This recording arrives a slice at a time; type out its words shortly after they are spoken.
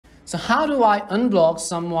So how do I unblock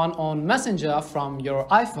someone on Messenger from your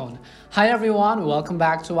iPhone? Hi everyone, welcome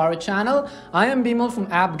back to our channel. I am Bimal from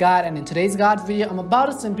App Guide, and in today's guide video, I'm about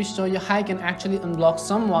to simply show you how you can actually unblock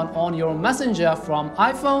someone on your Messenger from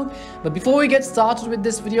iPhone. But before we get started with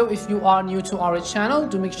this video, if you are new to our channel,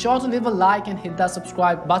 do make sure to leave a like and hit that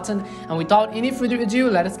subscribe button. And without any further ado,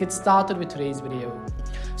 let us get started with today's video.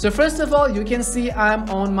 So first of all, you can see I'm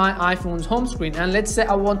on my iPhone's home screen, and let's say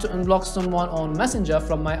I want to unblock someone on Messenger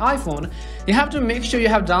from my iPhone. You have to make sure you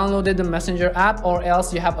have downloaded the Messenger app, or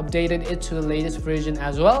else you have updated it to the latest version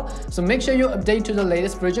as well. So make sure you update to the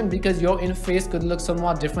latest version, because your interface could look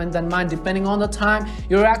somewhat different than mine depending on the time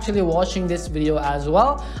you're actually watching this video as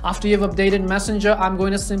well. After you've updated Messenger, I'm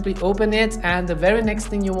going to simply open it, and the very next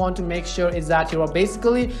thing you want to make sure is that you are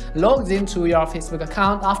basically logged into your Facebook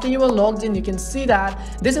account. After you are logged in, you can see that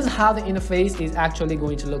this is how the interface is actually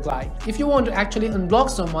going to look like. If you want to actually unblock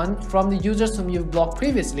someone from the users whom you've blocked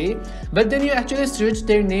previously, but then you actually search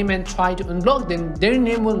their name and try to unblock them, their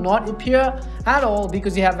name will not appear at all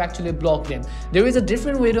because you have actually blocked them. There is a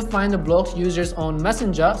different way to find the blocked users on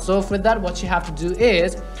Messenger. So for that, what you have to do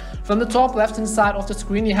is, from the top left hand side of the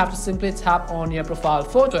screen, you have to simply tap on your profile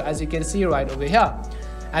photo, as you can see right over here.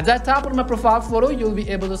 At that tap on my profile photo, you'll be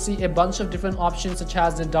able to see a bunch of different options such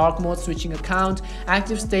as the dark mode, switching account,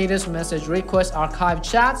 active status, message request, archive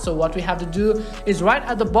chat. So what we have to do is right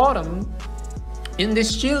at the bottom, in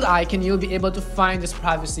this shield icon, you'll be able to find this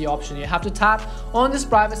privacy option. You have to tap on this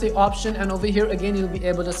privacy option, and over here again you'll be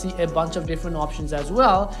able to see a bunch of different options as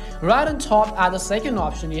well. Right on top at the second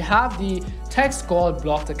option, you have the text called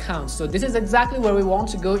blocked accounts. So this is exactly where we want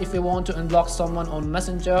to go if we want to unblock someone on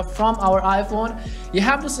Messenger from our iPhone. You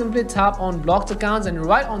have to simply tap on blocked accounts, and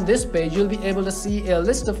right on this page you'll be able to see a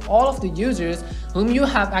list of all of the users whom you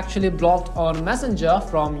have actually blocked on Messenger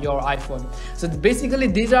from your iPhone. So basically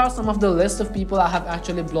these are some of the list of people I have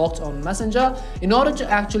actually blocked on Messenger. In order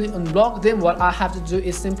to actually unblock them, what I have to do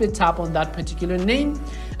is simply tap on that particular name.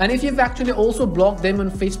 And if you've actually also blocked them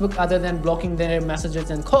on Facebook other than blocking their messages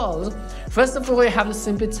and calls, first of all you have to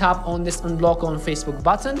simply tap on this unblock on Facebook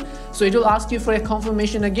button. So it will ask you for a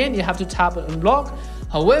confirmation again. You have to tap on unblock.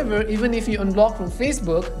 However, even if you unblock from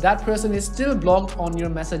Facebook, that person is still blocked on your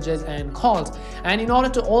messages and calls. And in order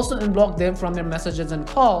to also unblock them from your messages and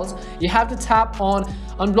calls, you have to tap on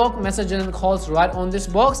unblock messages and calls right on this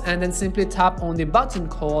box, and then simply tap on the button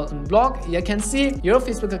called unblock. You can see your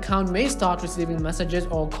Facebook account may start receiving messages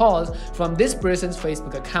or calls from this person's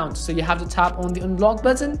Facebook account. So you have to tap on the unblock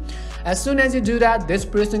button. As soon as you do that, this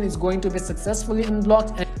person is going to be successfully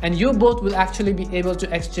unblocked, and you both will actually be able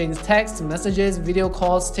to exchange text, messages, video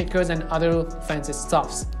calls, stickers, and other fancy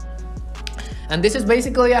stuffs. And this is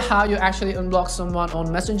basically how you actually unblock someone on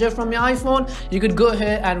Messenger from your iPhone. You could go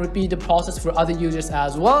ahead and repeat the process for other users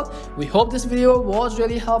as well. We hope this video was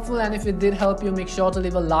really helpful, and if it did help you, make sure to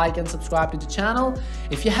leave a like and subscribe to the channel.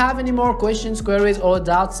 If you have any more questions, queries, or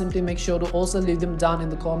doubts, simply make sure to also leave them down in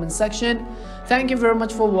the comment section. Thank you very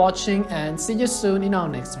much for watching, and see you soon in our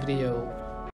next video.